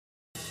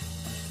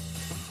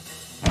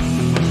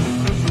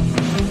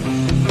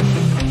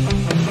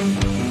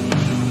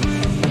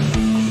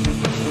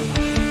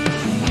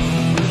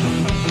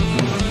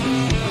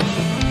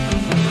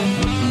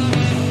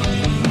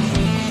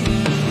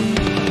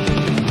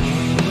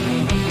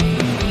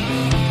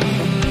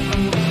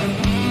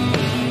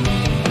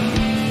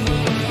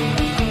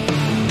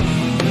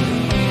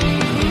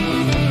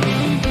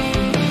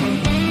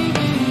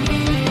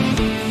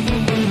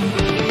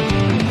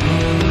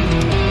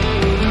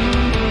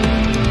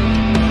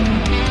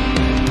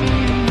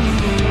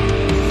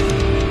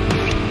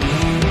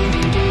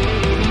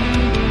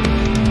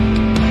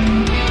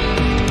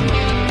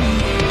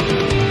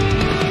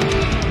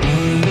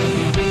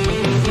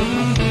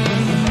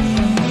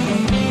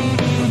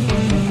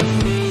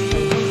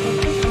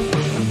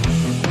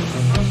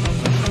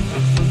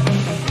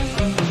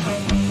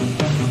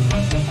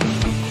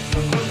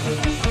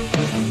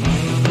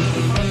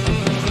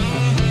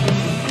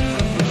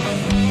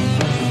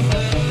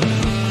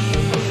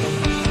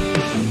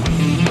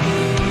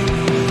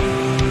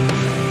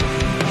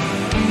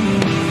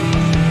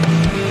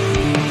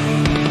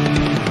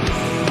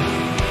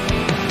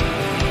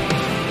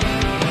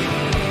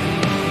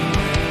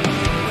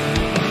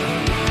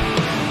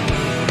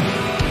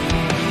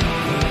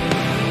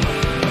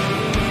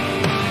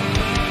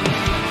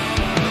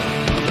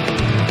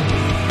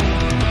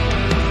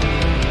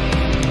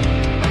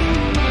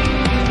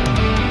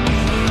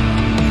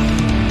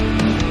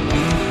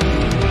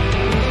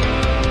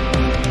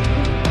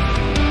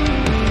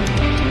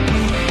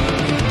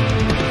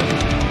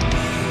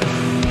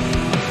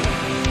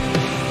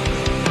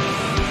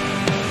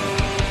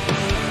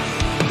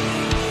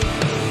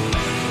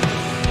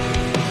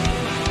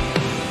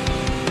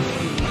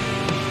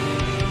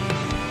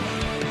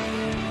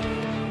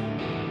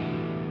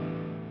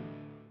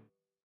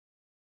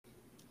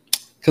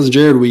Cousin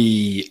Jared,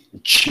 we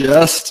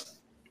just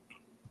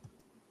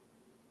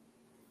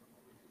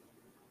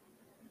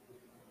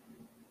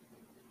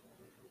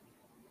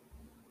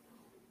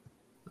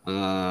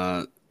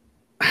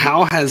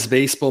how has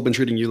baseball been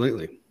treating you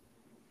lately?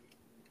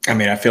 I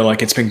mean, I feel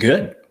like it's been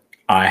good.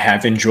 I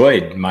have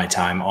enjoyed my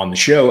time on the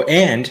show,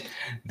 and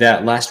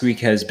that last week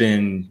has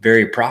been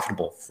very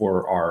profitable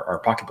for our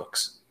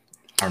pocketbooks.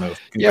 I don't know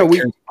if anybody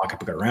carries a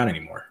pocketbook around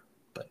anymore.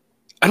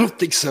 I don't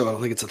think so. I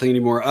don't think it's a thing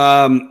anymore.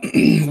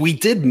 We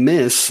did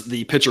miss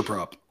the pitcher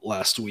prop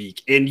last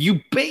week, and you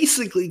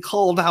basically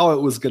called how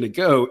it was going to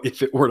go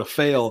if it were to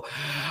fail.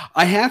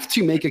 I have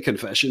to make a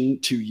confession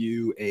to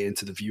you and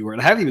to the viewer,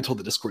 and I haven't even told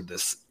the Discord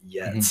this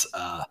yet.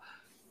 Mm-hmm.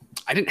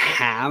 I didn't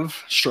have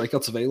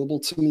strikeouts available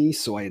to me,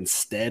 so I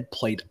instead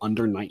played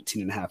under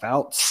 19 and a half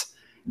outs,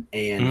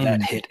 and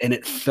that hit, and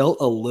it felt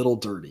a little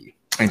dirty.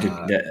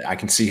 I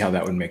can see how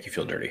that would make you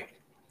feel dirty.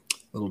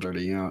 A little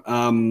dirty,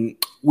 yeah.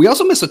 We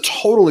also missed a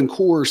total in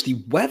Coors. The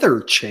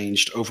weather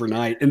changed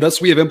overnight, and thus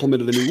we have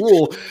implemented a new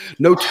rule: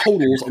 no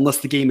totals unless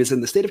the game is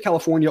in the state of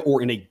California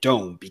or in a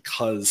dome.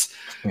 Because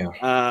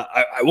I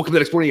woke up the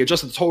next morning,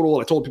 adjusted the total,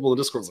 and I told people in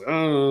the Discord,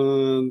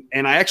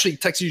 and I actually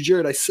texted you,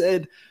 Jared. I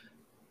said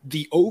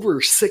the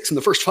over 6 in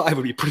the first 5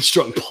 would be a pretty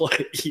strong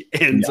play,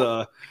 and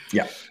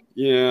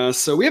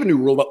so we have a new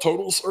rule about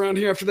totals around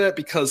here after that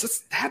because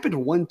it's happened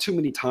one too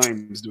many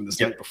times doing this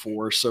night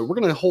before. So we're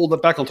going to hold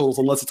it back on totals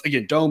unless it's,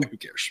 again, dome. Who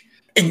cares?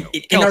 In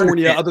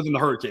California, other than the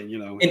hurricane,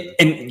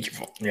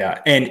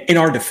 And in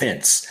our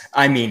defense,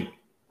 I mean,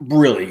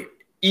 really,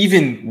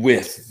 even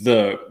with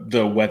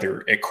the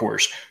weather at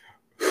Coors,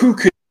 who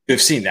could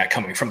have seen that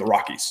coming from the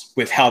Rockies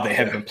with how they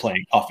have been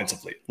playing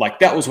offensively? Like,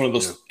 that was one of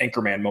those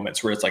anchorman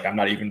moments where it's like, I'm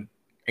not even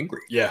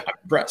angry. I'm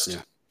impressed.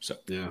 Yeah. So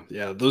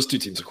those two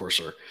teams, of course,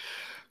 are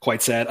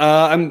quite sad.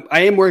 I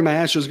am wearing my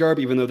Astros garb,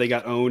 even though they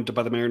got owned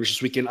by the Mariners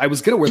this weekend. I was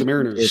going to wear the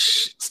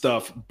Mariners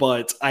stuff,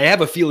 but I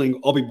have a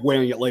feeling I'll be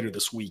wearing it later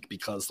this week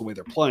because the way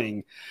they're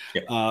playing.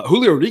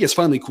 Julio Rodriguez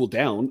finally cooled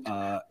down.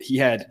 He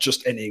had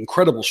just an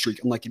incredible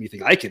streak, unlike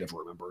anything I could ever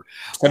remember.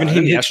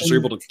 17 the Astros were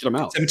able to get him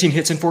out. 17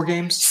 hits in 4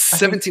 games?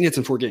 17 hits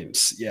in 4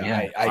 games.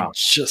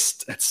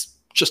 It's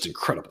just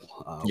incredible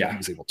what he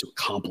was able to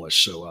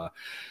accomplish. So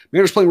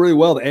Mariners playing really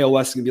well. The AL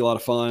West is going to be a lot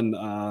of fun.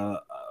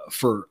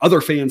 For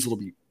other fans, it'll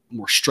be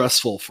more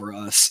stressful for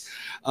us.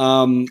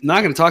 Not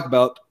going to talk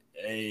about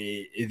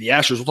the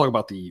Astros. We'll talk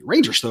about the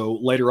Rangers, though,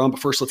 later on. But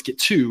first, let's get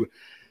to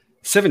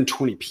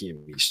 7:20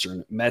 p.m.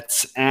 Eastern.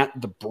 Mets at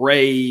the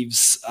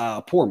Braves.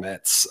 Poor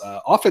Mets.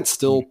 Offense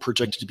still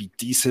projected to be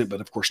decent, but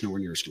of course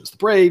nowhere near as good as the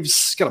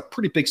Braves. Got a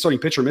pretty big starting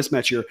pitcher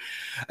mismatch here.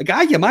 A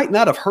guy you might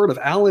not have heard of,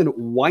 Alan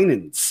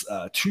Winans.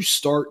 2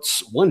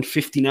 starts,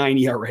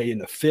 1.59 ERA in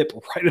the FIP,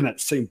 right in that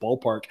same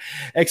ballpark.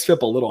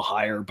 XFIP a little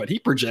higher, but he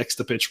projects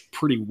to pitch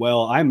pretty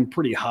well. I'm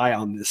pretty high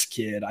on this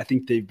kid. I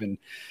think they've been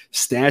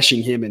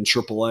stashing him in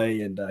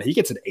AAA, and he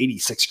gets an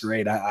 86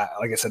 grade.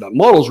 Like I said,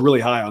 model's really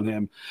high on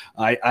him.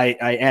 I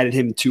added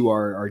him to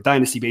our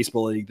Dynasty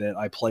Baseball League that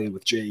I play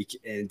with Jake,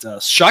 and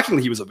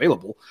shockingly, he was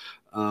available,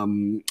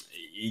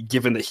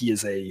 given that he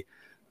is a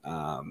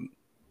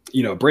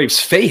Braves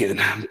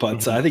fan.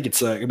 But I think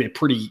it's going to be a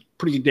pretty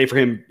good day for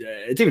him.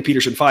 David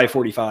Peterson,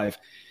 5.45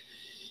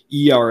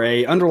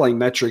 ERA. Underlying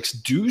metrics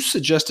do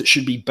suggest it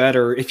should be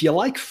better. If you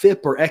like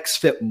FIP or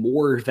XFIP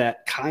more,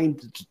 that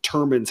kind of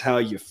determines how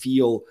you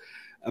feel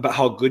about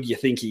how good you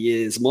think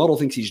he is. Model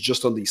thinks he's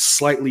just on the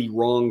slightly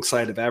wrong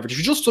side of average. If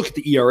you just look at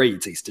the ERA,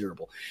 you'd say he's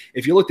terrible.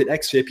 If you looked at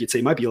XFIP, you'd say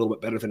he might be a little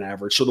bit better than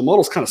average. So the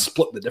model's kind of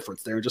split the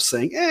difference there and just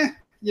saying,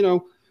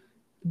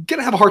 going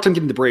to have a hard time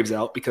getting the Braves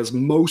out because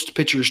most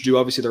pitchers do.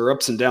 Obviously, there are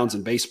ups and downs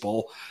in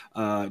baseball,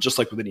 just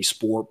like with any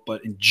sport.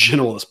 But in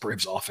general, this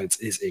Braves offense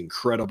is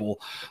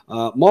incredible.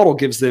 Model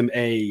gives them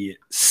a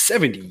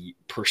 70%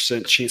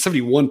 chance,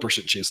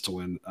 71% chance to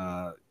win.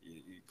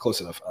 Close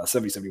enough,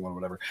 70, 71,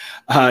 whatever.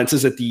 It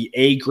says that the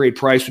A grade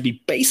price would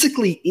be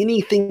basically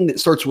anything that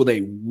starts with a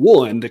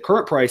 1. The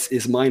current price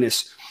is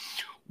minus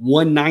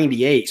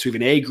 198. So we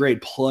have an A grade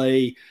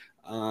play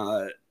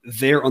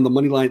there on the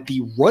money line.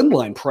 The run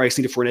line price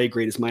needed for an A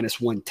grade is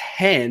minus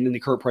 110, and the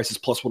current price is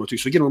plus 102.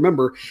 So again,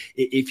 remember,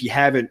 if you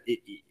haven't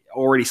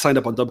already signed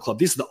up on Dub Club,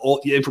 this is the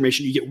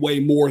information. You get way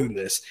more than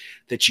this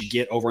that you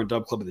get over on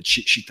Dub Club in the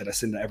cheat sheet that I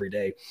send out every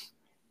day,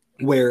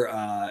 where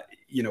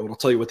it'll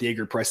tell you what the A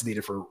grade price is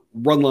needed for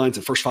run lines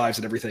and first fives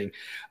and everything.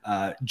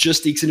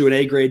 Just ekes into an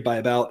A grade by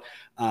about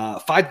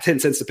 5 to 10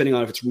 cents, depending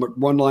on if it's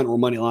run line or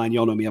money line.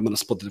 Y'all know me. I'm going to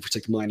split the difference,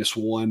 take minus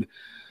 1.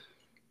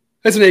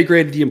 As an A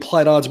grade, the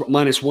implied odds are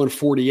minus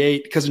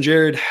 148. Cousin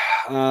Jared,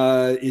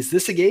 is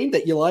this a game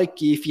that you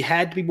like if you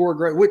had to be more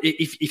aggressive?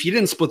 If you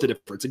didn't split the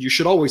difference, and you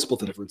should always split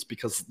the difference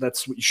because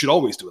that's what you should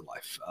always do in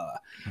life.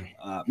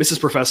 Mrs.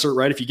 Professor,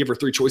 right? If you give her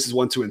 3 choices,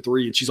 1, 2, and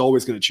 3, and she's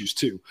always going to choose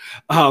 2.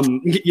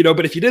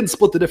 But if you didn't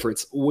split the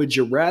difference, would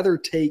you rather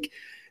take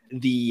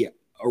the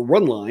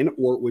run line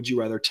or would you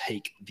rather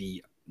take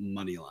the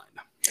money line?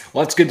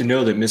 Well, it's good to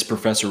know that Miss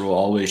Professor will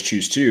always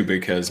choose 2,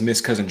 because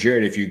Miss Cousin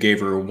Jared, if you gave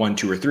her 1,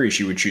 2, or 3,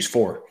 she would choose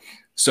 4.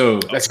 So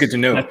that's good to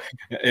know.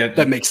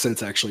 That makes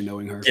sense, actually,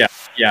 knowing her. Yeah,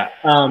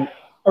 yeah.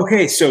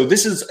 Okay, so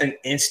this is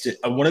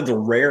one of the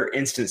rare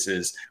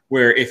instances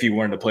where if you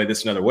wanted to play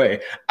this another way,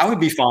 I would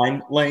be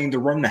fine laying the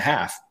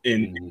 1.5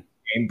 in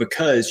game,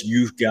 because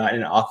you've got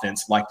an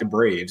offense like the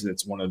Braves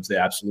that's one of the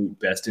absolute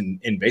best in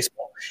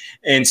baseball.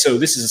 And so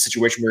this is a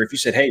situation where if you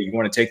said, hey, you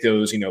want to take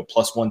those,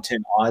 plus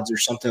 110 odds or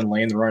something,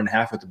 laying the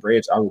 1.5 with the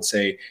Braves, I would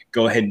say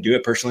go ahead and do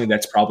it. Personally,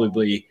 that's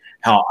probably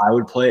how I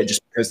would play it,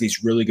 just because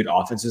these really good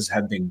offenses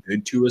have been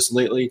good to us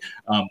lately,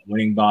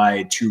 winning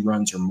by 2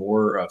 runs or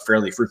more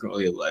fairly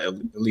frequently,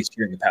 at least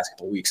here in the past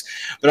couple of weeks.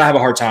 But I have a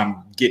hard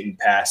time getting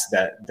past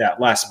that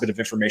last bit of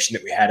information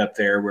that we had up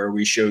there, where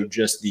we showed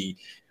just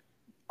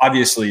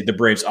obviously the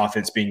Braves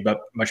offense being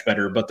much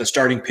better, but the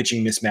starting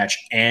pitching mismatch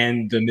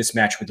and the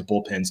mismatch with the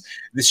bullpens.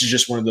 This is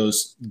just one of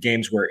those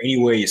games where any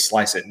way you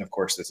slice it, and of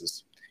course this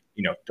is,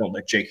 don't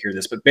let Jake hear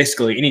this, but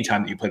basically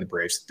anytime that you play the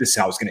Braves, this is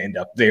how it's going to end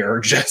up. They are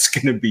just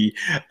going to be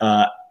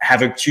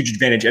have a huge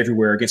advantage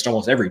everywhere against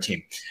almost every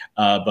team.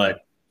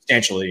 But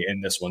substantially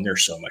in this one, they're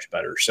so much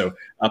better. So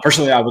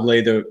personally, I would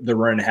lay the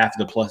 1.5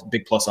 of the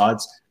big plus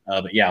odds.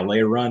 But yeah, lay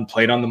a run,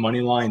 play it on the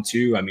money line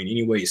too. I mean,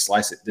 any way you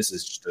slice it, this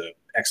is just an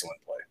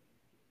excellent play.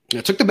 I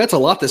took the Mets a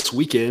lot this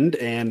weekend,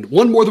 and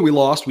one more than we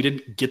lost. We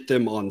didn't get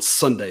them on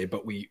Sunday,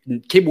 but we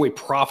came away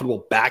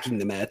profitable backing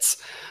the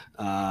Mets.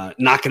 Not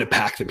going to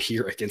back them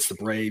here against the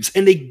Braves.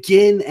 And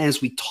again,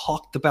 as we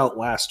talked about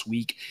last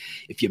week,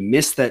 if you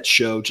missed that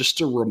show, just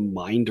a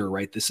reminder,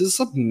 right? This is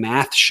a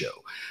math show.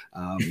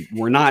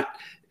 We're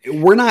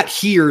not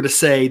here to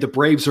say the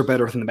Braves are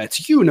better than the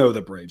Mets.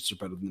 The Braves are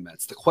better than the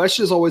Mets. The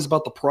question is always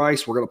about the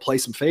price. We're going to play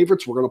some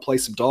favorites. We're going to play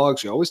some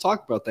dogs. We always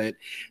talk about that.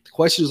 The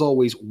question is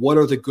always, what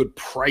are the good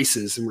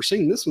prices? And we're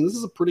seeing this one. This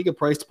is a pretty good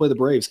price to play the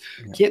Braves.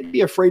 Yeah. Can't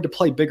be afraid to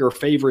play bigger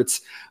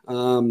favorites.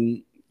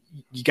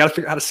 You got to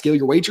figure out how to scale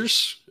your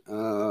wagers,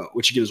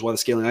 which again is why the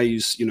scaling I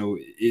use,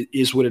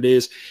 is what it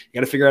is. You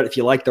got to figure out if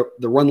you like the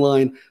run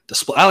line, the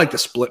split. I like the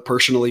split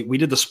personally. We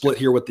did the split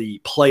here with the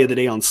play of the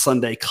day on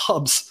Sunday.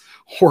 Cubs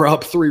were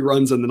up 3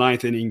 runs in the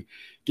 9th inning,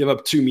 give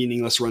up 2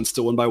 meaningless runs,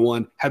 still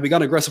 1-1. Had we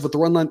gone aggressive with the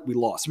run line, we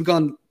lost. We've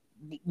gone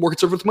more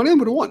conservative with the money line,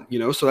 we would have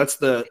won. So that's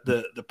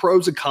the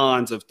pros and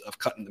cons of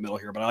cutting the middle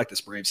here. But I like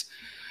this Braves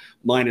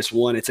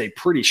 -1. It's a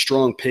pretty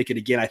strong pick. And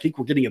again, I think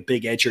we're getting a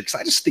big edge here because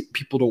I just think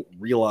people don't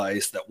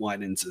realize that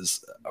Winans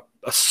is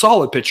a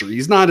solid pitcher.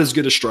 He's not as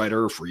good as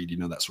Strider or Fried,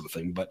 that sort of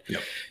thing. But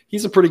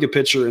he's a pretty good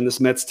pitcher. And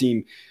this Mets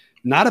team,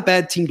 not a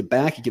bad team to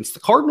back against the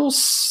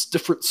Cardinals.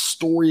 Different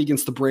story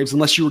against the Braves,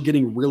 unless you were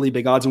getting really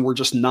big odds, and we're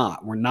just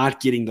not. We're not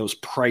getting those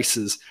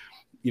prices.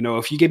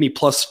 If you gave me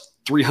plus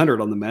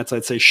 300 on the Mets,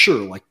 I'd say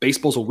sure. Like,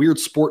 baseball's a weird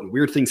sport and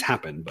weird things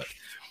happen, but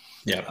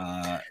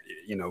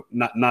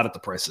not at the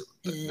price that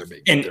they're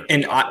big.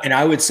 And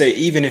I would say,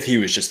 even if he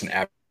was just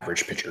an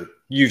average pitcher,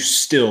 you've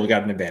still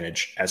got an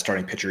advantage as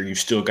starting pitcher. You've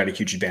still got a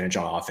huge advantage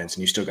on offense,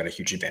 and you still got a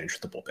huge advantage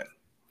with the bullpen.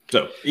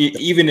 So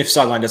even if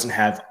Sideline doesn't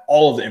have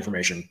all of the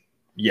information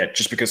yet,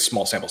 just because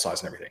small sample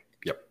size and everything.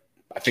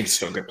 I think it's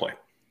still a good play.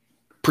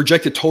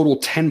 Projected total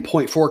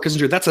 10.4.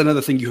 Kissinger, that's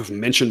another thing you have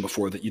mentioned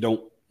before, that you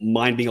don't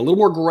mind being a little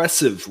more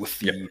aggressive with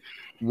the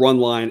run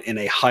line and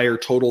a higher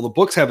total. The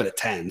books have it at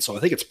 10, so I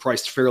think it's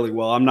priced fairly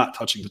well. I'm not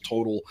touching the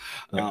total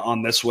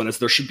on this one, as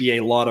there should be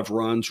a lot of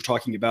runs. We're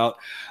talking about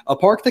a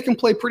park that can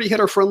play pretty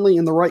hitter-friendly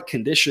in the right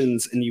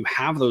conditions, and you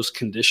have those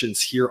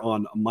conditions here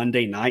on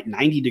Monday night.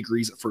 90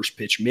 degrees at first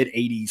pitch,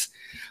 mid-80s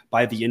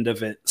by the end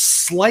of it.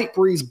 Slight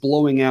breeze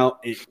blowing out.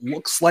 It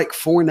looks like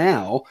for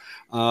now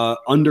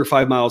under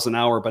 5 miles an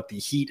hour, but the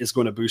heat is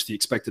going to boost the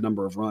expected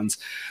number of runs.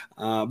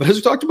 But as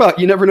we talked about,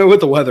 you never know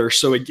with the weather.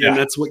 So again,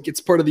 that's what gets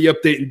part of the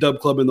update in Dub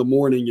Club in the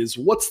morning, is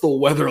what's the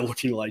weather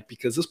looking like?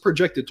 Because this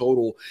projected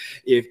total,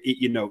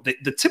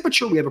 the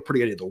temperature, we have a pretty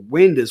good idea. The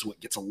wind is what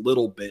gets a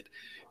little bit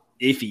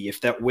iffy. If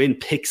that wind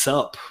picks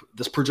up,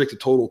 this projected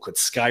total could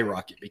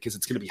skyrocket because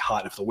it's going to be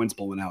hot. If the wind's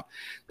blowing out,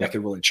 that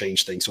could really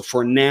change things. So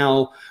for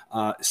now,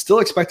 still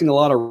expecting a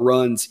lot of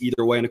runs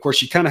either way. And of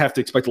course, you kind of have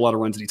to expect a lot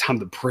of runs anytime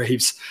the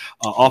Braves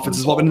offense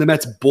is involved, and the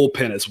Mets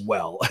bullpen as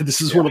well.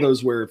 This is one of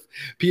those where if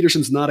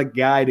Peterson's not a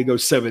guy to go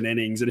 7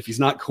 innings, and if he's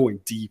not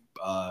going deep,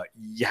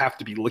 you have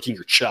to be licking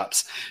your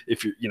chops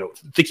if you're,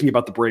 thinking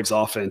about the Braves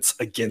offense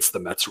against the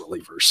Mets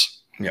relievers.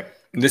 Yep.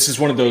 This is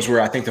one of those where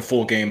I think the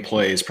full game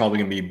play is probably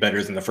going to be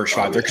better than the first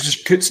 5. There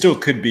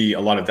could be a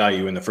lot of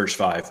value in the first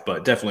 5,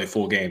 but definitely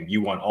full game.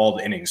 You want all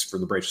the innings for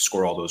the Braves to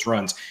score all those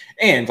runs.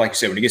 And like you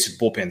said, when it gets to the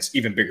bullpens,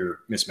 even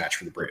bigger mismatch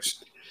for the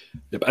Braves.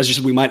 Yep. As you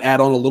said, we might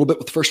add on a little bit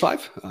with the first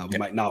 5. We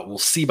might not. We'll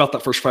see about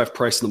that first 5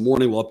 price in the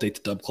morning. We'll update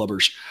the Dub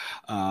Clubbers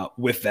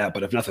with that.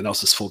 But if nothing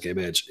else, this full game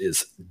edge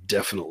is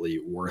definitely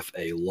worth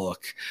a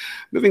look.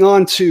 Moving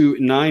on to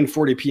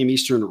 9:40 p.m.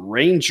 Eastern,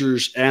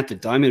 Rangers at the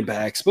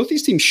Diamondbacks. Both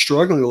these teams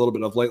struggling a little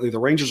bit of lately. The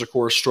Rangers, of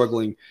course,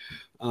 struggling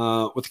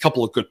with a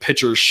couple of good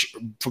pitchers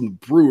from the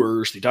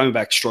Brewers. The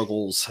Diamondback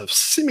struggles have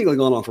seemingly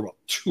gone on for about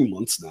 2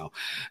 months now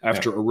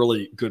after a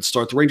really good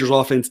start. The Rangers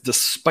offense,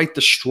 despite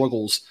the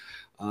struggles,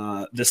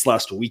 this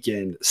last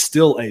weekend.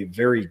 Still a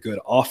very good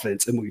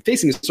offense. And when we're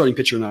facing a starting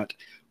pitcher not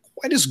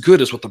quite as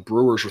good as what the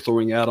Brewers were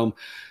throwing at them,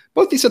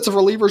 both these sets of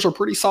relievers are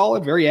pretty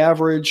solid, very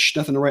average,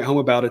 nothing to write home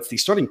about. It's the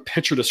starting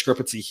pitcher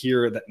discrepancy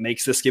here that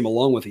makes this game,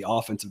 along with the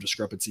offensive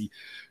discrepancy.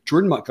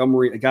 Jordan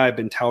Montgomery, a guy I've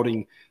been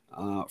touting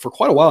for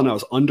quite a while now,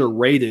 is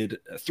underrated.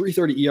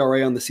 3.30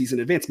 ERA on the season.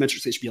 Advanced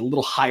metrics, they should be a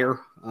little higher,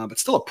 but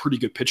still a pretty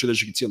good pitcher,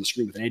 as you can see on the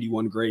screen, with an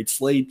 81 grade.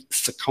 Slade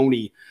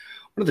Ciccone,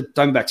 one of the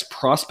Diamondbacks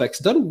prospects,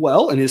 done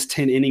well in his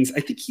 10 innings. I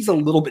think he's a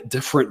little bit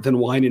different than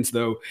Winans,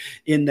 though,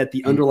 in that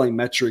the underlying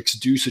metrics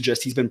do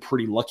suggest he's been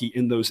pretty lucky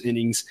in those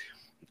innings.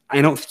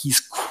 I don't think he's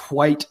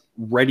quite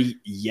ready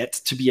yet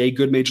to be a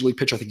good major league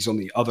pitcher. I think he's on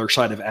the other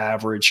side of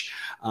average.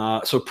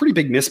 So pretty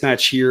big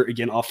mismatch here,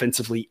 again,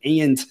 offensively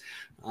and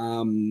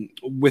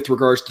with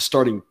regards to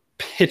starting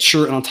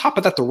pitcher. And on top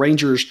of that, the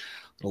Rangers,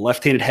 the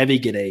left-handed heavy,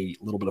 get a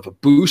little bit of a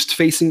boost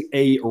facing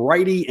a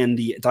righty, and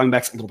the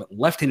Diamondbacks, a little bit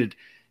left-handed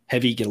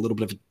heavy, get a little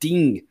bit of a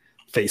ding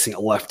facing a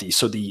lefty.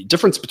 So the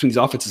difference between these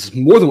offenses is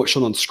more than what's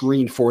shown on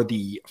screen for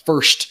the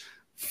first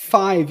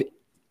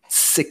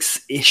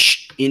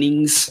 5-6-ish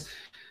innings.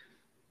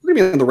 We're going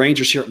to be on the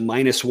Rangers here at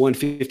minus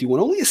 151.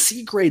 Only a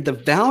C grade. The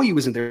value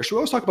isn't there. So we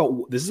always talk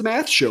about, this is a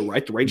math show,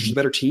 right? The Rangers are a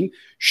better team.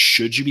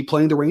 Should you be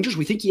playing the Rangers?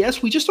 We think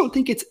yes. We just don't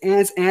think it's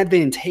as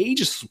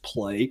advantageous to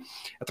play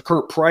at the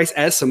current price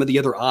as some of the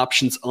other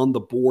options on the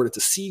board. It's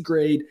a C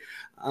grade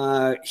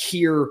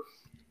here.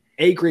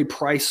 A grade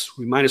price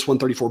would be minus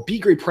 134. B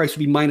grade price would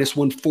be minus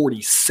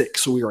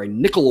 146. So we are a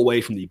nickel away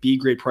from the B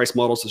grade price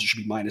model, so it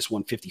should be minus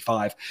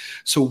 155.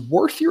 So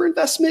worth your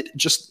investment,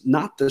 just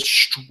not the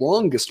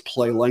strongest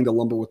play, laying the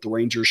lumber with the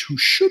Rangers, who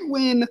should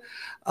win,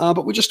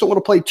 but we just don't want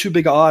to play too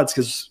big odds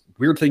because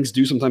weird things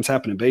do sometimes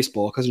happen in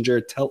baseball. Cousin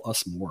Jared, tell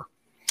us more.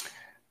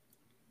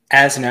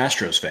 As an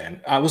Astros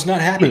fan, I was not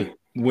happy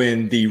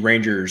when the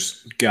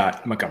Rangers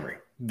got Montgomery.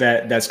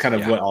 That's kind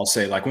of what I'll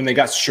say. Like when they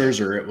got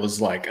Scherzer, it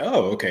was like,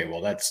 oh, okay,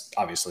 well, that's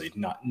obviously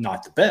not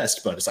the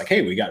best, but it's like,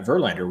 hey, we got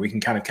Verlander, we can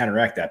kind of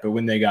counteract that. But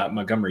when they got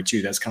Montgomery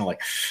too, that's kind of like,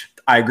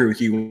 I agree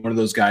with you, one of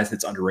those guys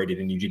that's underrated,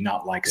 and you did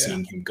not like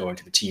seeing him go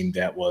into the team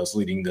that was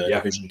leading the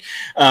division.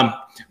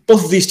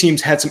 Both of these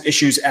teams had some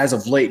issues as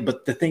of late,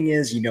 but the thing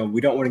is, we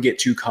don't want to get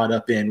too caught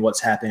up in what's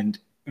happened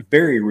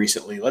very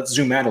recently. Let's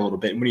zoom out a little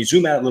bit. And when you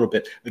zoom out a little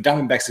bit, the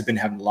Diamondbacks have been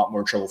having a lot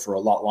more trouble for a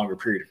lot longer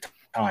period of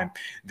time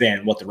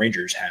than what the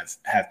Rangers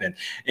have been.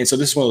 And so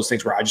this is one of those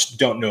things where I just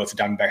don't know if the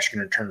Diamondbacks are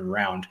going to turn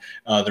around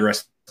the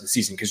rest of the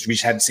season, because we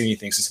just hadn't seen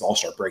anything since the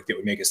All-Star break that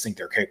would make us think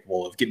they're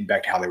capable of getting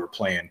back to how they were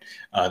playing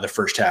the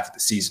first half of the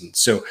season.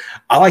 So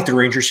I like the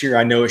Rangers here.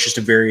 I know it's just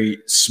a very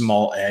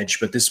small edge,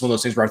 but this is one of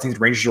those things where I think the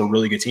Rangers are a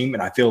really good team,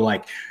 and I feel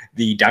like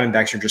the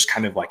Diamondbacks are just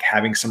kind of like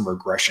having some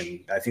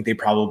regression. I think they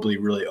probably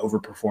really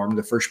overperformed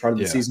the first part of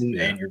the season,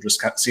 and you're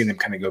just seeing them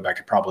kind of go back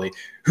to probably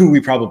who we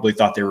probably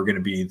thought they were going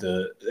to be at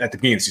the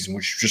beginning of the season,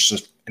 which was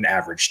just an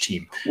average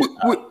team.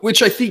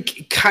 Which I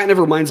think kind of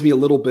reminds me a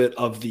little bit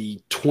of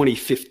the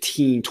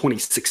 2015,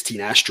 2016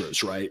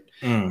 Astros, right?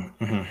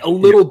 A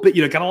little bit,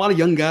 got a lot of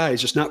young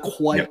guys, just not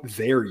quite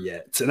there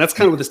yet. And that's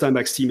kind of what this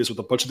Diamondbacks team is with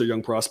a bunch of their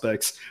young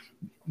prospects.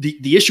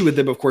 The issue with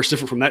them, of course,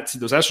 different from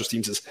those Astros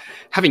teams, is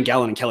having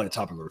Gallen and Kelly at the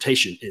top of the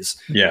rotation is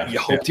you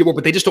hope to get more,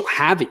 but they just don't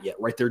have it yet,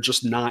 right? They're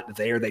just not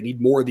there. They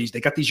need more of these.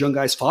 They got these young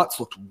guys. Fotts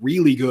looked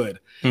really good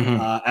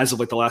as of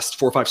like the last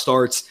 4 or 5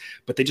 starts,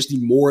 but they just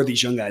need more of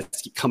these young guys to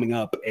keep coming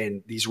up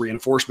and these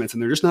reinforcements,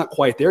 and they're just not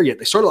quite there yet.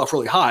 They started off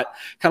really hot,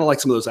 kind of like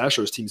some of those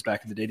Astros teams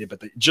back in the day did,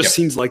 but it just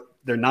seems like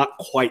they're not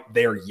quite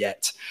there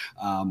yet.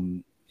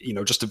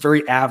 Just a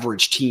very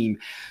average team.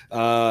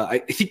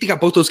 I think they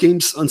got both those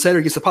games on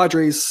Saturday against the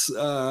Padres.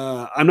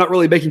 I'm not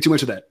really making too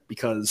much of that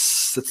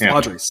because it's the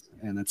Padres,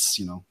 and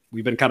that's,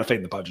 we've been kind of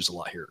fading the Padres a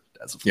lot here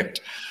as of late.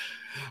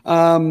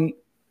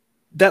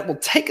 That will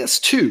take us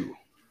to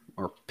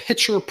our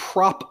pitcher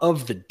prop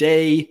of the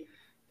day.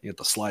 Get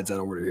the slides out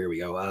of order. Here we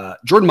go.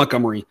 Jordan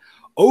Montgomery,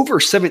 over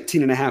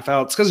 17.5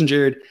 outs. Cousin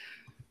Jared,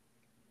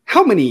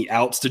 how many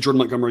outs did Jordan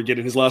Montgomery get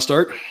in his last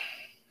start?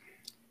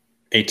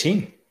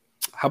 18.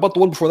 How about the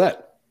one before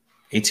that?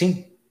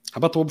 18. How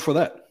about the one before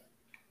that?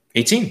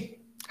 18.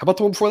 How about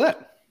the one before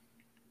that?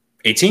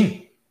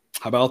 18.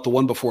 How about the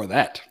one before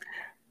that?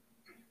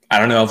 I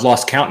don't know. I've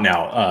lost count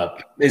now.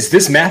 Is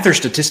this math or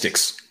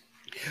statistics?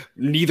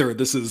 Neither.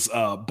 This is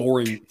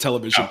boring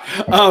television.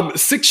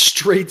 6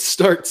 straight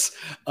starts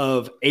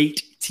of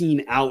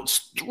 18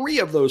 outs, 3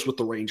 of those with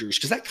the Rangers,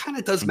 because that kind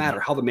of does matter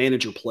how the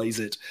manager plays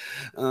it.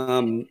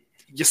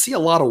 You see a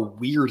lot of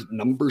weird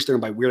numbers there.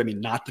 And by weird, I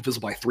mean not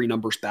divisible by 3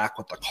 numbers back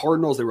with the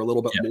Cardinals. They were a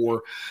little bit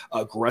more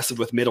aggressive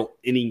with middle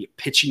inning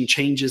pitching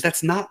changes.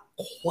 That's not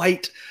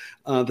quite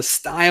the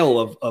style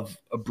of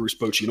Bruce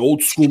Bochy, an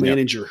old school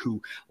manager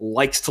who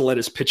likes to let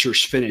his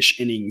pitchers finish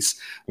innings.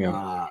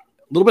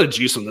 A little bit of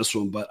juice on this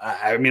one, but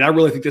I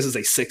really think this is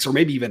a 6 or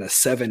maybe even a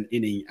 7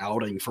 inning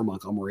outing for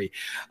Montgomery.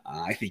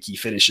 I think he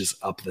finishes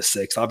up the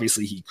 6.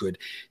 Obviously, he could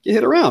get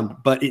hit around,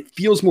 but it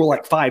feels more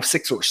like 5,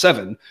 6, or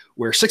 7,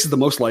 where 6 is the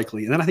most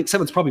likely. And then I think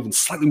 7 is probably even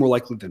slightly more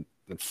likely than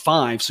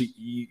 5. So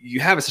you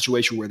have a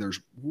situation where there's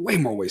way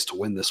more ways to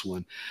win this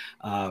one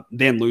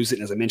than lose it.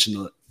 And as I mentioned,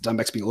 the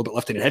Diamondbacks being a little bit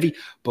left-handed heavy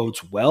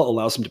bodes well,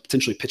 allows him to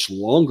potentially pitch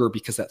longer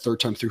because that third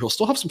time through, he'll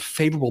still have some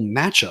favorable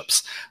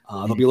matchups.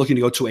 They'll be looking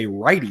to go to a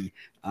righty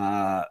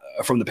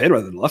from the pen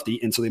rather than lefty,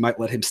 and so they might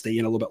let him stay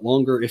in a little bit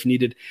longer if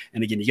needed.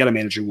 And again, you got a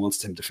manager who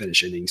wants him to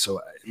finish innings.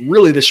 So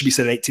really, this should be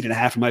set at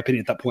 18.5 in my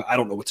opinion. At that point, I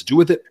don't know what to do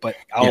with it, but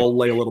I'll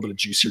lay a little bit of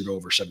juice here and go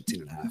over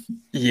 17.5.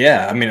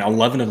 Yeah, I mean,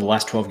 11 of the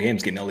last 12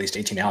 games getting at least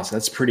 18 outs.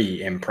 That's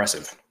pretty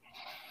impressive.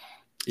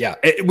 Yeah,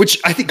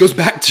 which I think goes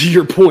back to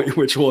your point,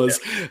 which was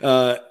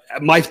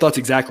my thoughts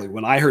exactly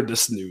when I heard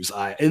this news.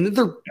 And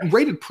they're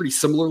rated pretty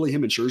similarly,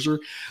 him and Scherzer.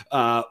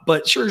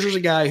 But Scherzer's a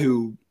guy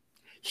who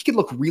he can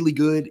look really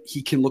good.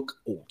 He can look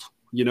old,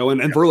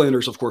 and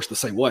Verlander's, of course, the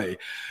same way.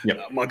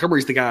 Yep.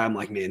 Montgomery's the guy I'm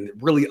like, man,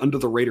 really under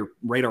the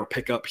radar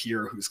pickup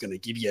here who's going to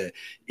give you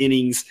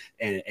innings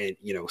and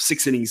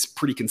 6 innings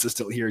pretty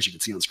consistently here, as you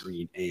can see on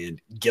screen,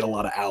 and get a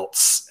lot of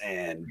outs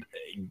and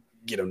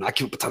not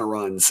give up a ton of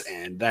runs,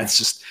 and that's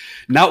just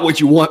not what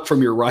you want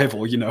from your rival,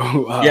 I was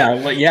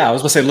going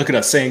to say, look at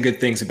us saying good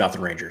things about the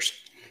Rangers.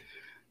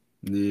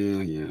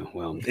 Yeah.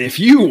 Well, if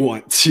you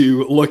want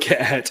to look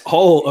at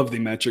all of the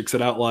metrics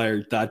that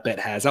Outlier.bet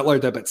has,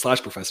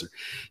 Outlier.bet/professor,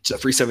 it's a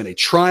free 7-day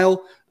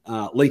trial.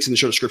 Links in the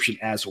show description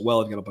as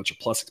well. I've got a bunch of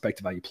plus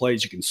expected value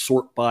plays. You can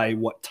sort by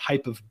what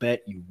type of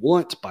bet you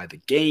want, by the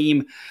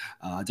game,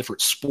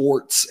 different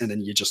sports, and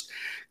then you just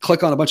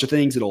click on a bunch of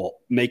things. It'll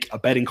make a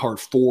betting card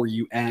for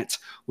you at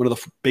one of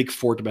the big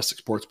 4 domestic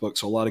sports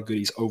books. So a lot of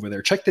goodies over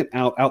there. Check them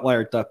out,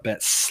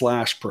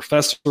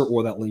 Outlier.bet/professor,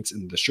 or that link's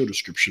in the show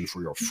description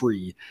for your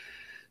free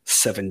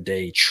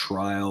 7-day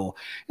trial.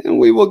 And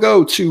we will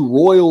go to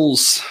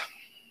Royals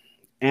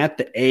at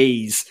the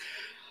A's.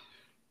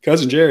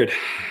 Cousin Jared,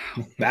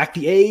 back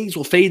the A's.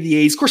 We'll fade the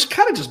A's. Of course,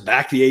 kind of just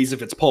back the A's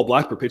if it's Paul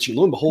Blackburn pitching.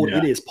 Lo and behold,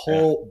 it is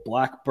Paul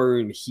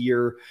Blackburn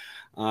here.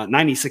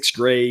 96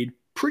 grade.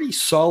 Pretty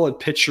solid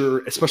pitcher,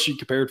 especially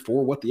compared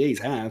for what the A's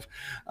have.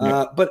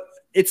 But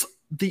it's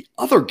the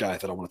other guy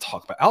that I want to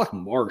talk about, Alec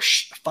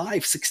Marsh,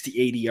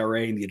 5.68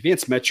 ERA, and the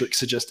advanced metrics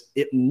suggest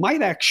it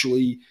might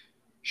actually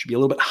should be a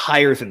little bit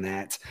higher than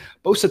that.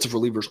 Both sets of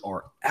relievers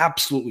are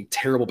absolutely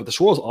terrible, but this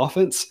Royals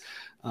offense,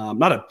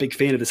 not a big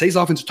fan of this A's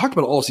offense. We talked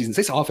about it all season.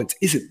 This A's offense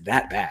isn't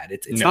that bad.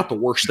 It's not the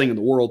worst thing in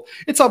the world.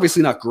 It's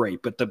obviously not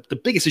great, but the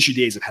biggest issue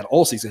the A's have had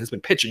all season has been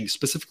pitching,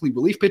 specifically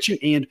relief pitching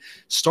and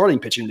starting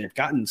pitching. They've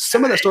gotten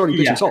some of that starting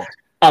pitching solved.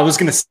 I was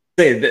going to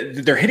say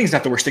that their hitting's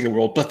not the worst thing in the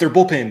world, but their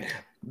bullpen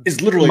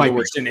is literally the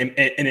worst in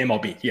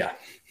MLB. Yeah.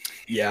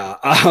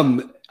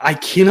 I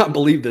cannot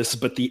believe this,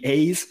 but the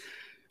A's,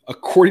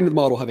 according to the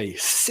model, have a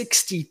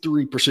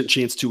 63%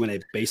 chance to win a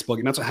baseball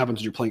game. That's what happens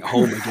when you're playing at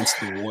home against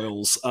the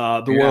Royals.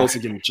 Royals,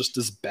 again, just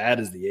as bad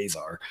as the A's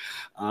are.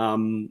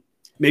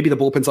 Maybe the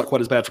bullpen's not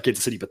quite as bad for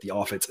Kansas City, but the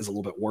offense is a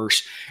little bit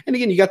worse. And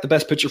again, you got the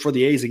best pitcher for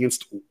the A's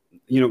against,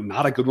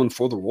 not a good one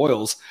for the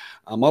Royals.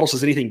 Model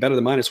says anything better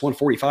than minus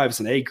 145 is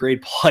an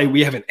A-grade play.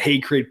 We have an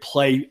A-grade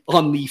play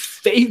on the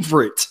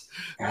favorite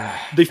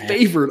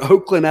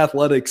Oakland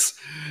Athletics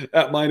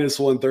at minus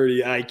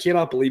 130. I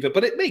cannot believe it,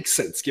 but it makes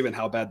sense given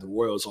how bad the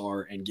Royals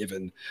are and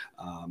given,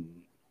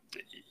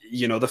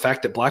 the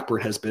fact that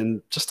Blackburn has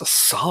been just a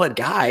solid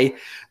guy.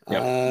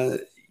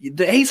 Yep.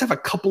 The A's have a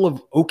couple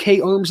of okay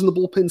arms in the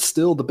bullpen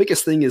still. The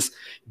biggest thing is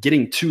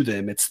getting to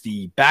them. It's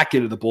the back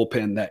end of the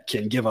bullpen that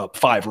can give up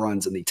 5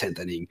 runs in the 10th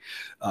inning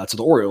to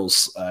the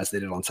Orioles, as they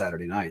did on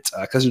Saturday night.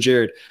 Cousin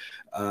Jared,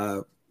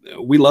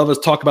 we love to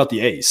talk about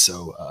the A's,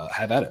 so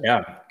have at it.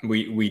 Yeah,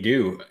 we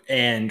do.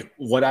 And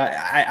what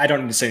I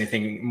don't need to say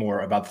anything more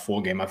about the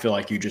full game. I feel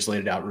like you just laid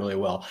it out really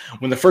well.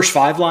 When the first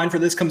 5 line for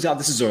this comes out,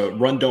 this is a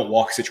run, don't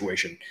walk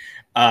situation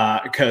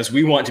because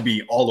we want to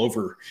be all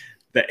over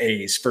the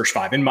A's first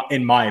 5.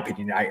 In my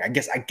opinion, I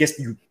guess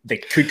they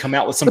could come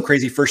out with some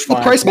crazy first 5.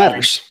 The price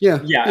matters.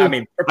 Yeah. I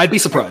mean, I'd be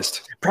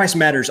surprised. Price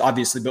matters,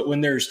 obviously, but when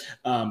there's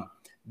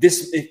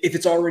this, if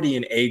it's already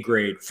an A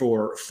grade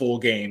for full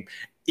game,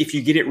 if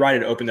you get it right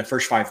at open, the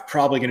first 5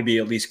 probably going to be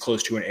at least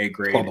close to an A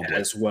grade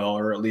as well,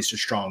 or at least a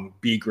strong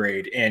B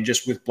grade. And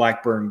just with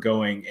Blackburn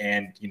going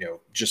and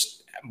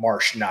just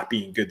Marsh not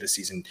being good this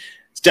season,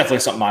 it's definitely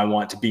something I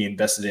want to be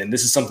invested in.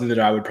 This is something that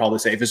I would probably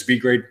say if it's B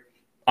grade,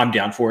 I'm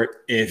down for it.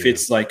 If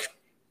it's like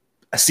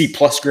a C+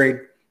 grade,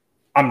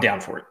 I'm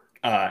down for it.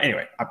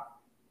 Anyway,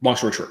 long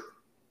story short,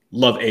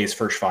 love A's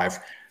first 5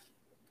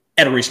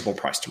 at a reasonable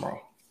price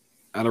tomorrow.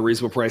 At a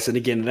reasonable price. And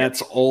again,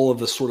 that's all of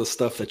the sort of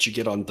stuff that you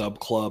get on Dub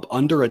Club.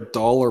 Under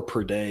 $1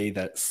 per day.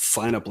 That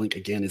sign-up link,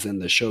 again, is in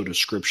the show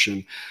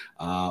description.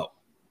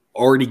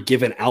 Already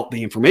given out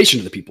the information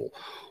to the people.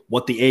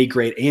 What the A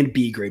grade and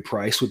B grade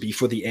price would be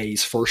for the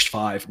A's first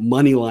 5,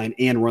 money line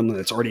and run line.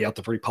 That's already out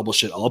there. I've already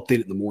published it. I'll update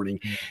it in the morning,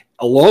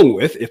 along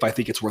with if I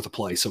think it's worth a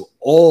play. So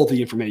all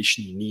the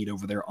information you need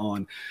over there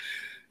on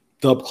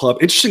Dub Club.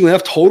 Interestingly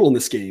enough, total in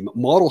this game,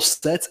 model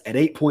sets at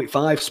 8.5.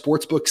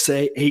 Sportsbooks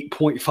say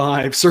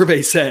 8.5.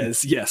 Survey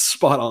says, yes,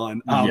 spot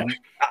on.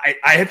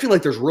 I feel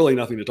like there's really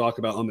nothing to talk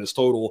about on this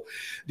total.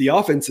 The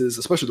offenses,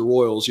 especially the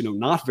Royals,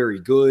 not very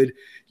good.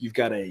 You've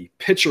got a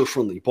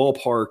pitcher-friendly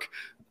ballpark.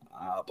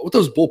 But with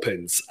those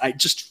bullpens, I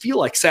just feel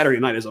like Saturday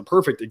night is a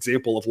perfect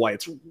example of why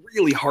it's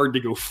really hard to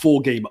go full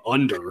game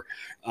under.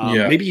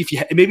 Maybe if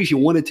you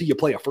wanted to, you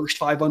play a first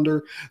 5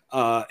 under.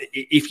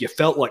 If you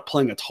felt like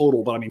playing a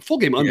total, but I mean, full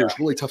game under is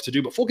really tough to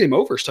do. But full game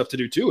over is tough to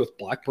do too with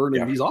Blackburn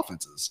and these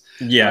offenses.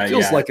 It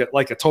feels like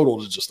a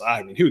total to just.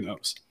 I mean, who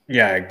knows?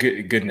 Yeah,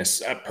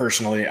 goodness.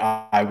 Personally,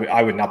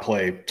 I would not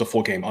play the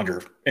full game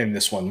under in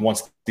this one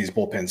once these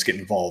bullpens get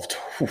involved.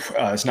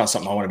 It's not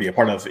something I want to be a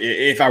part of.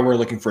 If I were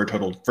looking for a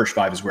total, first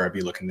 5 is where I'd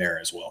be looking there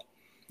as well.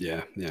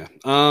 Yeah.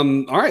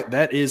 All right,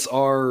 that is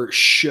our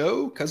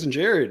show. Cousin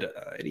Jared,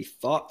 any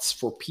thoughts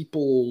for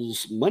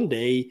people's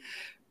Monday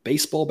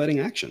baseball betting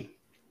action?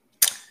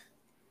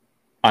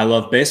 I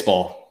love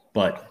baseball,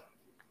 but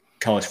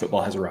college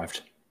football has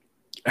arrived.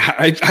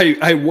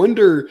 I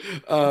wonder,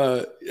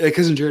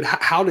 Cousin Jared,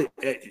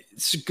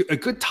 it's a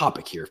good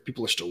topic here. If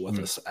people are still with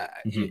us,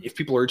 if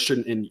people are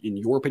interested in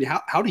your opinion,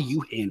 how do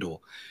you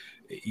handle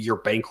your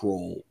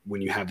bankroll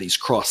when you have these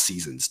cross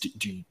seasons?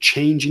 Do you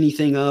change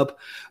anything up?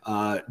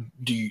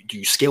 Do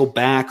you scale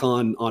back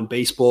on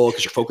baseball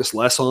because you're focused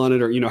less on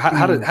it, or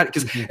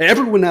because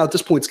everyone now at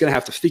this point is going to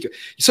have to think.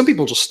 Some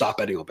people just stop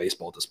betting on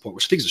baseball at this point,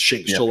 which I think is a shame.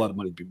 There's still a lot of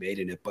money to be made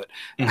in it, but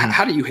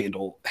how do you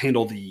handle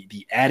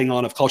the adding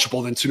on of college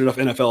football, then soon enough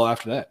NFL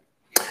after that?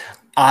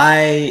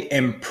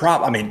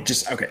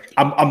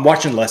 I'm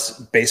watching less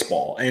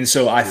baseball, and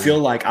so I feel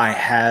like I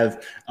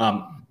have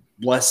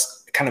less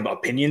kind of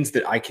opinions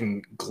that I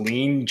can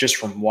glean just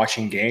from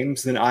watching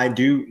games than I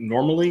do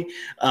normally.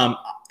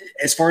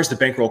 As far as the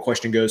bankroll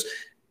question goes,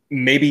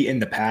 maybe in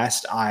the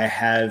past I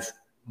have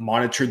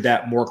monitored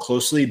that more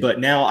closely,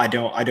 but now I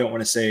don't want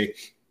to say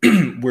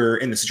we're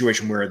in the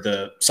situation where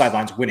the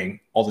sideline's winning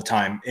all the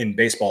time in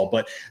baseball,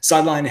 but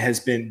sideline has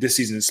been, this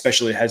season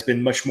especially, has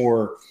been much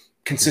more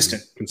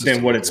consistent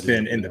than what it's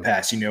been in the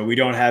past. We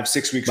don't have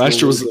 6 weeks. Last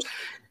year was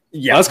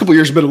last couple of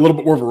years have been a little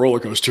bit more of a roller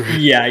coaster.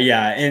 Yeah.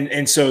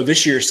 And so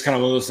this year is kind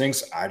of one of those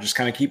things. I just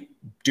kind of keep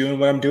doing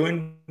what I'm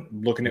doing,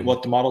 looking at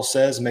what the model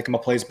says, making my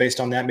plays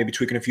based on that, maybe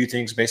tweaking a few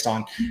things based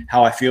on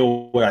how I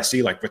feel, what I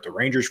see, like with the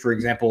Rangers, for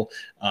example,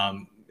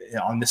 on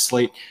this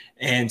slate.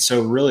 And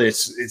so really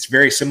it's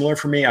very similar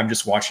for me. I'm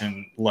just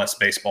watching less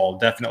baseball.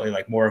 Definitely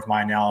like more of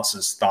my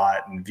analysis,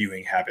 thought, and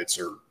viewing habits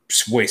are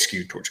way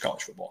skewed towards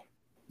college football.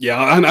 Yeah,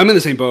 I'm in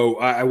the same boat.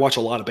 I watch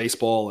a lot of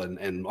baseball,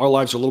 and our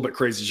lives are a little bit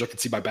crazy. As you can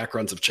see, my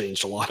backgrounds have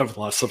changed a lot over the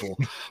last several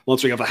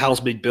months. We have a house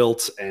being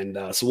built, and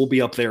so we'll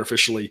be up there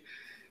officially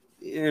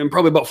in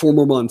probably about 4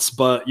 more months.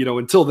 But,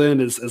 until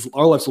then, as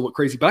our life's a little bit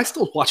crazy. But I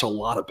still watch a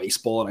lot of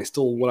baseball, and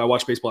when I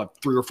watch baseball, I have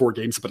 3 or 4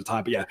 games up at a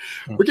time. But, yeah,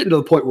 we're getting to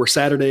the point where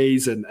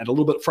Saturdays and a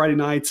little bit Friday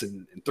nights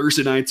and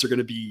Thursday nights are going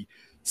to be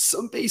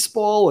some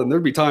baseball, and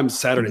there'll be times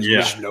Saturdays.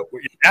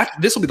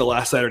 This will be the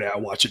last Saturday I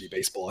watch any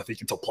baseball, I think,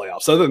 until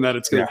playoffs. Other than that,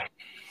 it's going to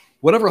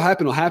whatever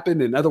will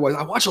happen. And otherwise,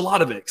 I watch a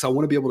lot of it because I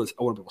want to be able to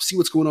see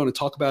what's going on and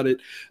talk about it,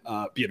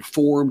 be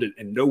informed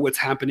and know what's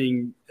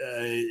happening,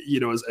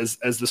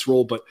 as this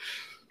role. But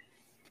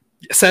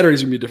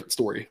Saturday's gonna be a different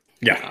story.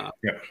 The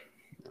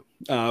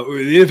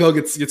NFL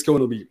gets going,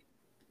 it'll be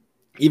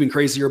even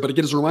crazier. But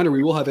again, as a reminder,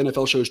 we will have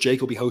NFL shows. Jake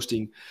will be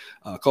co-hosting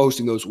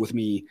those with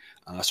me,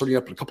 starting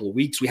up in a couple of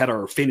weeks. We had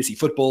our fantasy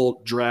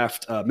football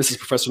draft. Mrs.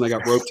 Professor and I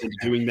got roped into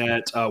doing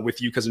that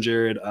with you, Cousin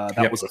Jared.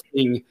 That was a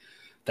thing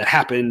that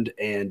happened,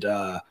 and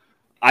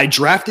I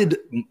drafted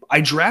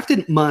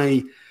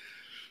my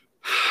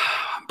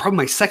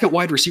second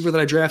wide receiver that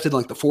I drafted in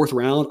like the 4th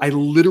round. I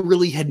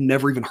literally had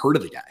never even heard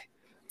of the guy.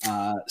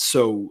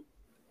 So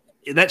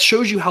that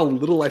shows you how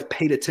little I've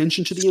paid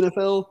attention to the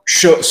NFL.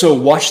 So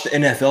watch the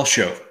NFL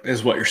show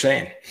is what you're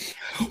saying.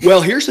 Well,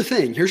 here's the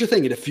thing.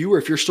 And if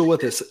you're still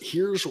with us,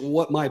 here's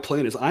what my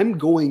plan is. I'm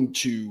going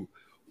to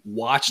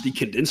watch the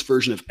condensed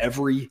version of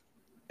every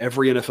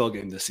NFL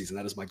game this season.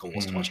 That is my goal,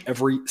 is to watch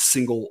every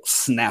single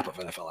snap of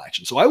NFL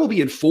action. So I will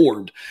be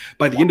informed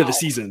by the end of the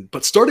season.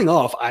 But starting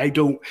off,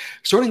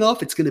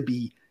 it's going to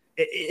be,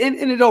 and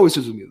it always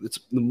is with me. It's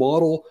the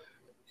model,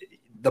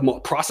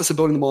 process of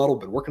building the model.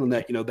 Been working on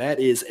that. That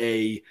is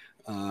a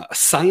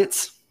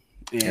science.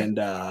 And,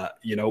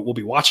 we'll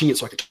be watching it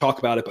so I can talk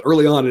about it. But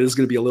early on, it is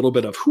going to be a little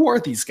bit of who are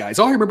these guys?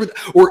 I'll remember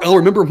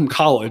them from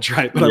college,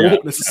 right? But I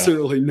won't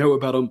necessarily know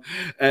about them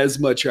as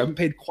much. I haven't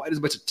paid quite as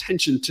much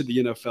attention to the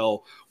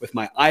NFL with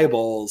my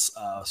eyeballs.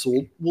 So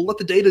we'll let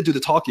the data do the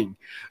talking,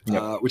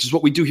 which is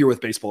what we do here with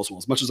baseball as well.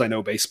 As much as I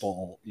know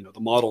baseball, the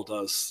model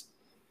does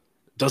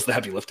the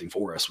heavy lifting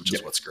for us, which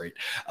is what's great.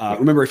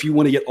 Remember, if you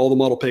want to get all the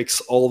model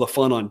picks, all the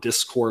fun on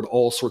Discord,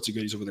 all sorts of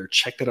goodies over there,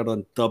 check that out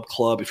on Dub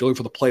Club. If you're looking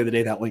for the play of the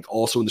day, that link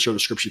also in the show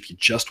description if you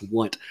just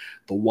want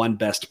the one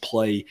best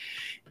play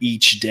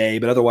each day.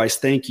 But otherwise,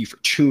 thank you for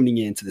tuning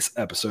in to this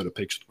episode of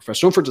Picks with the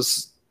Professor. Don't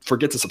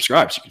forget to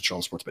subscribe so you can show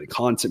all sports betting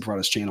content, provide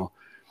us channel.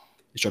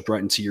 It's dropped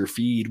right into your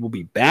feed. We'll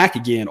be back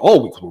again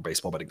all week with more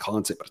baseball betting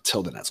content. But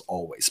until then, as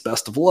always,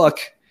 best of luck.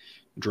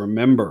 And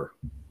remember,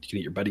 you can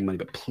eat your betting money,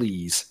 but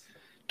please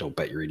don't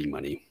bet your eating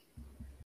money.